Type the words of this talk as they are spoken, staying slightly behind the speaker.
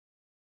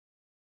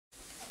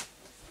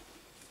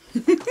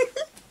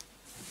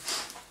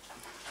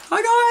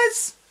Hi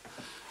guys,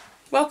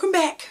 welcome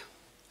back.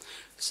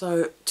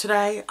 So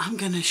today I'm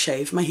gonna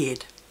shave my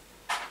head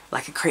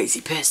like a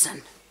crazy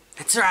person.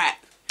 That's right.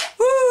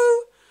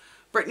 Woo!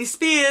 Britney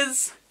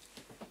Spears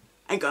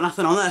ain't got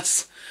nothing on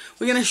this.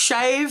 We're gonna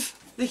shave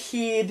the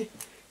head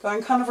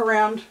going kind of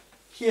around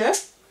here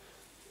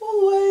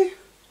all the way.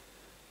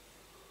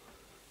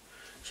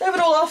 Shave it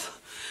all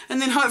off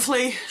and then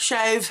hopefully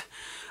shave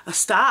a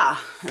star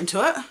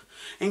into it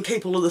and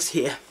keep all of this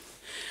hair.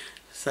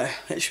 So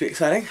that should be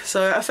exciting.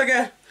 So I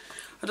figure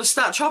I'll just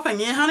start chopping,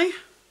 yeah honey?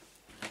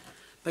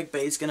 Big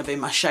B's gonna be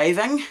my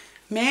shaving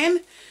man.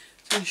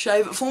 He's gonna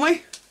shave it for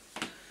me.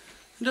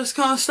 And just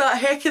kind of start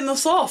hacking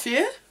this off,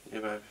 yeah? Yeah,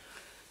 baby.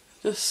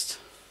 Just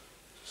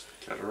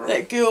cut it right.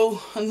 That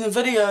girl in the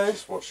video.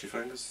 Just watch your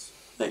fingers.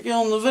 That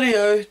girl in the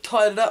video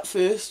tied it up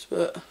first,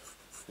 but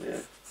yeah.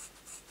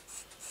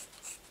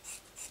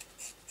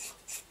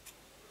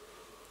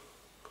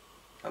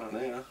 I don't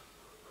know.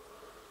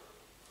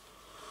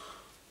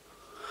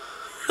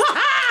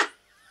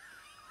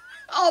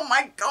 oh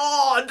my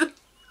god!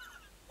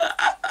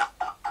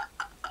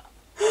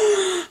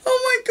 Oh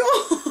my god!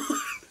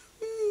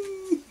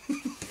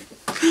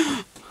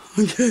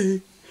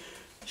 Okay.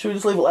 Should we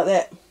just leave it like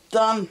that?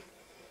 Done.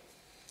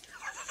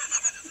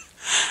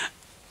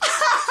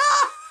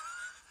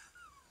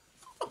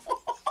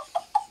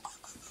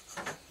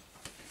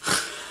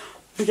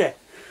 Okay.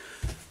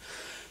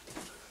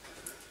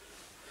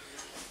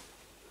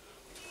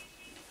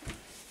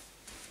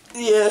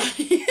 Yeah,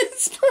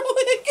 it's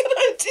probably a good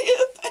idea,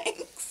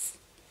 thanks.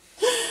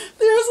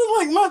 There isn't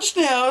like much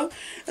now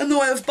in the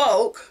way of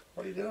bulk.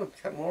 What are you doing?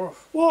 Cut more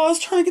off. Well, I was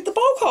trying to get the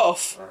bulk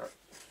off. Alright.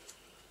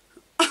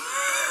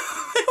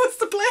 That was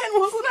the plan,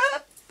 wasn't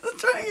it? I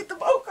was trying to get the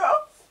bulk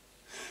off.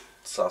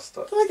 Sussed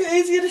it. To make it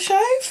easier to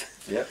shave?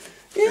 Yep.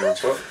 Yeah.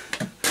 Okay.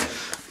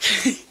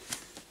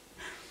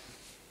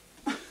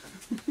 I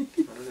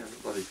don't have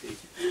a bloody pig.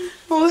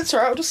 Oh, that's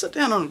alright. I'll just sit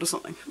down on it or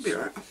something. It'll be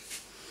alright.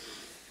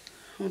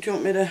 Or do you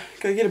want me to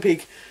go get a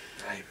pig?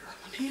 Hey, bro.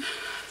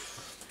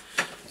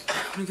 I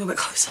want to go a bit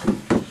closer.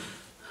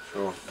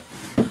 Sure.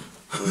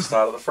 We'll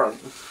start at the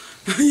front.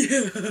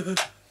 Yeah.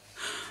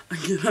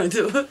 Can I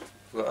do it?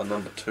 We've got a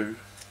number 2.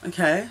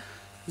 Okay.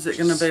 Is it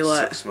going to be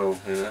like... 6 mil,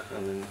 you know,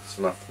 and then it's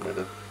enough for me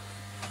to...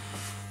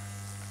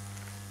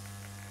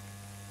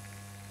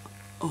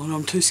 Oh no,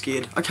 I'm too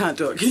scared. I can't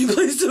do it. Can you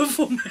please do it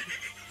for me?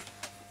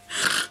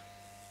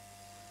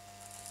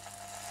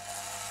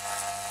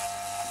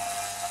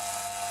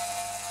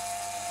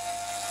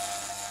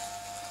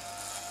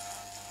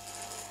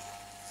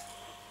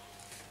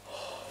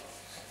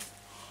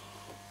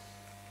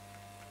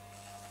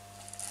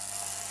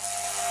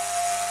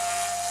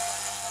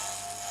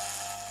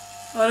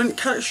 I didn't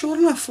cut it short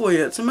enough for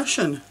you. It's a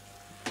mission.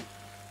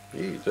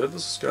 Yeah, you did.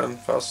 This is going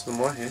faster than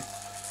my hair.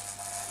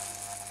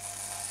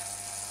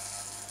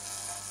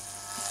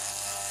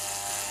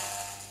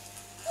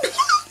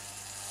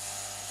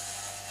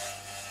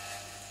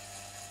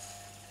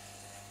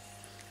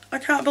 I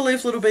can't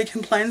believe Little B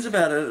complains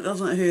about it. It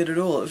doesn't hurt at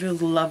all. It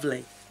feels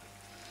lovely.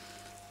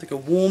 Like a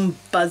warm,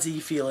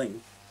 buzzy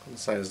feeling. I'm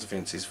saying his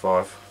defence is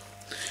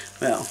 5.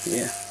 Well,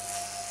 yeah.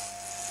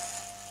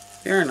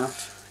 Fair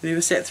enough.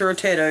 Never sat through a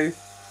tattoo.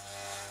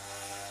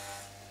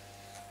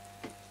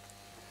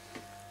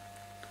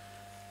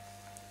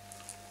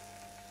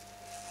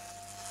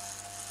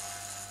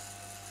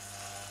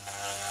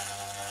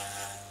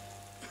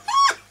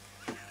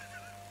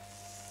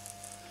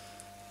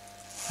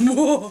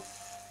 Whoa.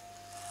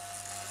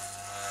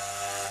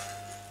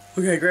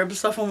 Okay, grab the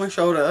stuff on my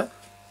shoulder.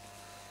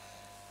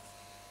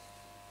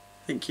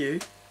 Thank you.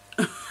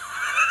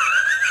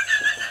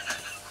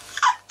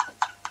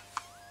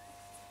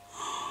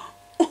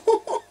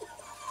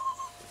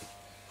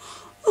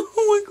 Oh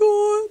my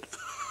god.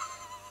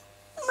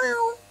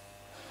 Meow.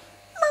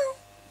 Meow.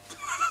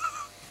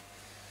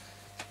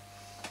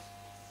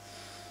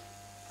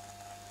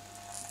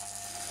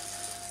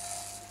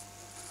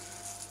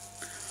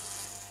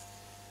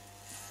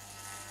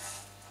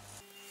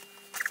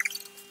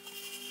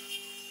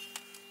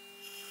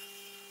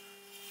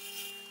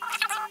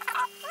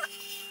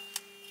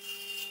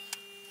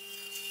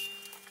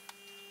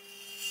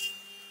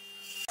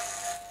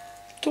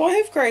 Do I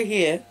have grey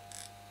hair?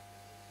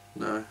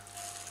 No.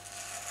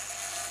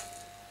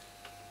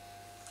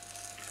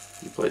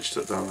 You bleached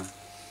it, darling.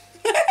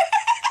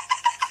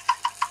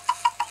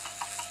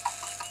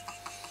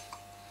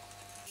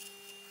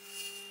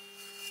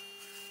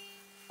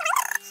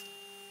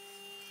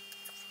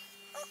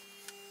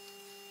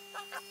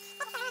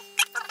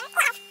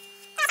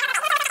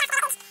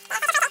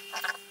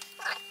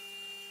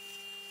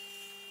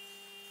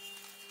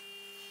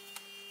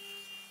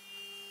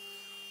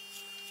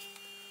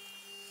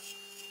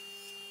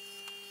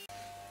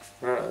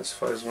 Right, that's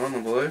phase 1, I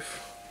believe.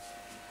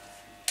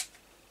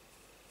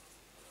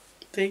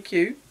 Thank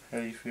you. How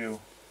do you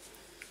feel?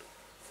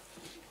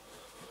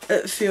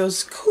 It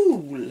feels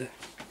cool.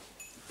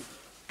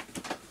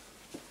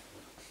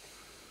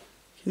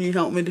 Can you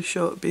help me to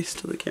show it best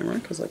to the camera?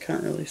 Because I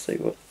can't really see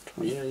what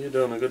Yeah, you're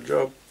doing a good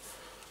job.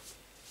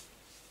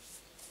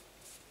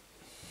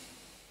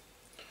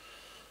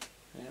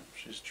 Yep,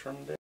 she's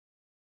trimmed down.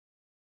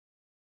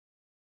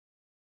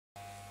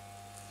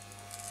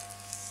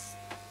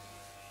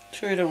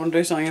 Sure you don't want to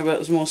do something a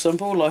bit more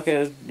simple, like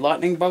a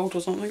lightning bolt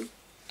or something?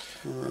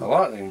 A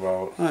lightning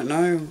bolt? I don't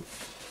know.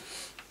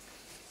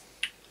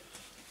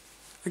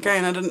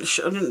 Again, I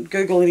didn't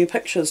Google any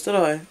pictures, did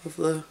I, of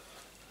the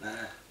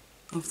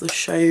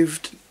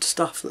shaved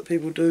stuff that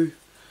people do.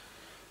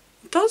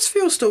 It does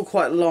feel still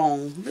quite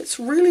long. That's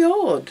really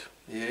odd.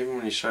 Yeah, even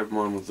when you shave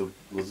mine with the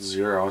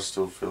zero, it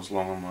still feels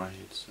long on my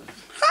head. So.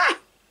 Ha!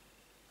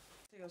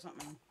 Or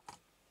something.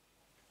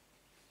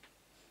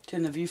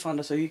 Turn the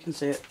viewfinder so you can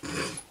see it.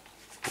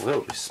 Well, that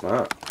would be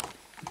smart.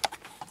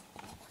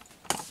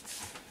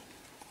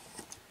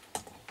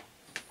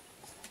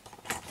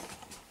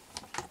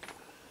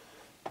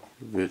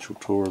 Virtual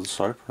tour of the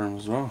soap room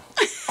as well.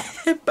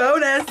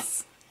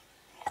 Bonus!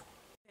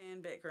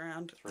 And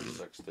background.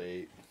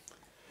 360.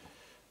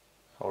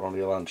 Hold on to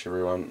your lunch,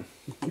 everyone.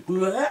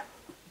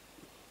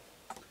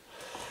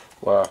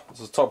 Wow, this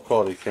is top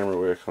quality camera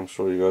work, I'm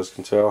sure you guys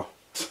can tell.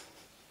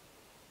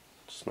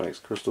 Just makes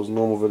Crystal's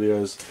normal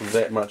videos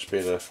that much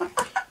better.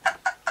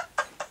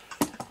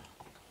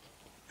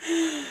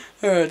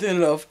 Alright, turn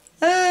it off.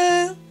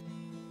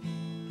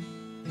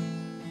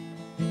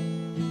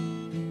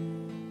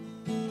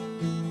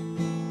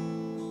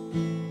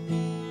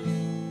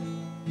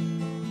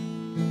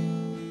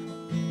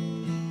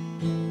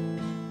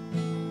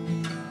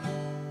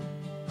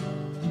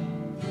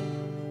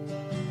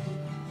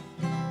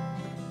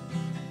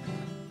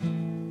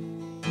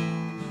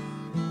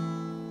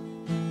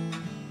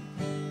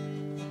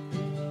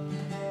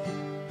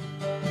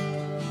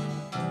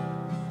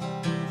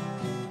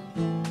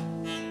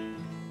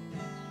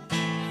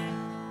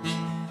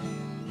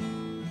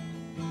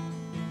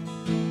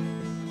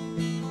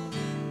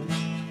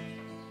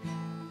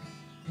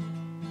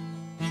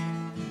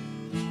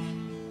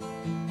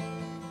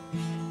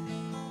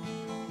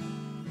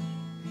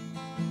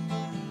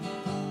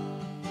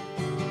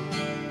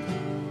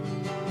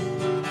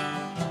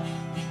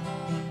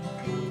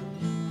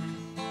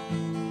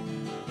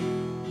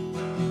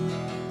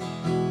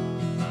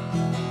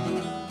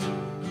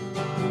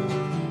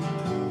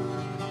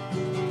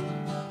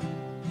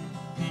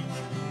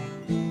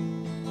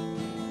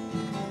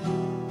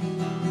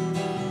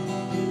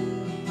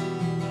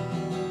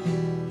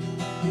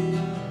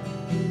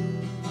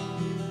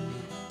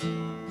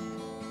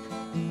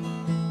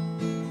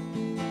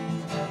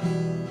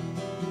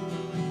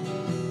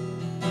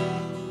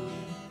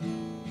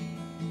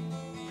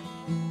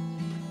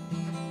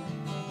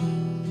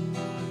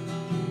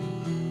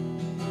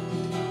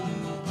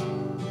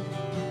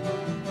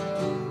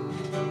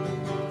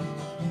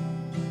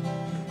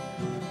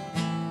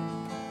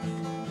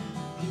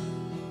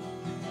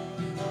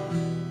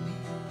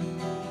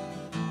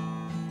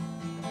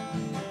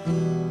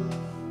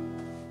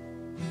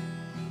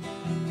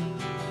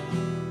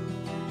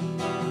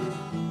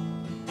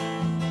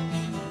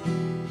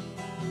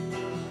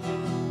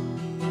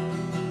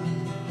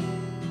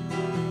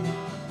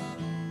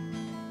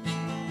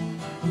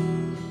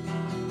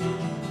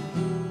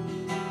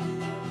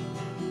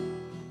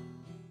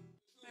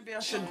 Maybe I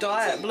should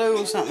dye it blue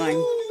or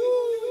something.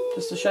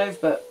 Just a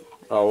shave bit.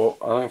 Oh,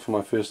 well, I think for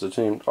my first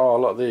attempt. Oh,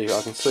 look there,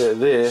 I can see it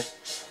there.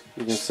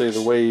 You can see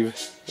the weave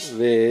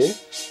there,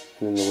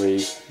 and then the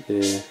weave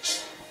there.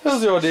 That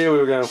was the idea we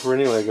were going for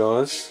anyway,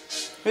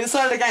 guys. We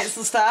decided against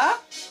the Starr.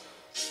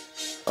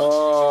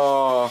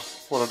 Oh,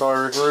 what a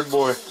direct rude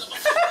boy.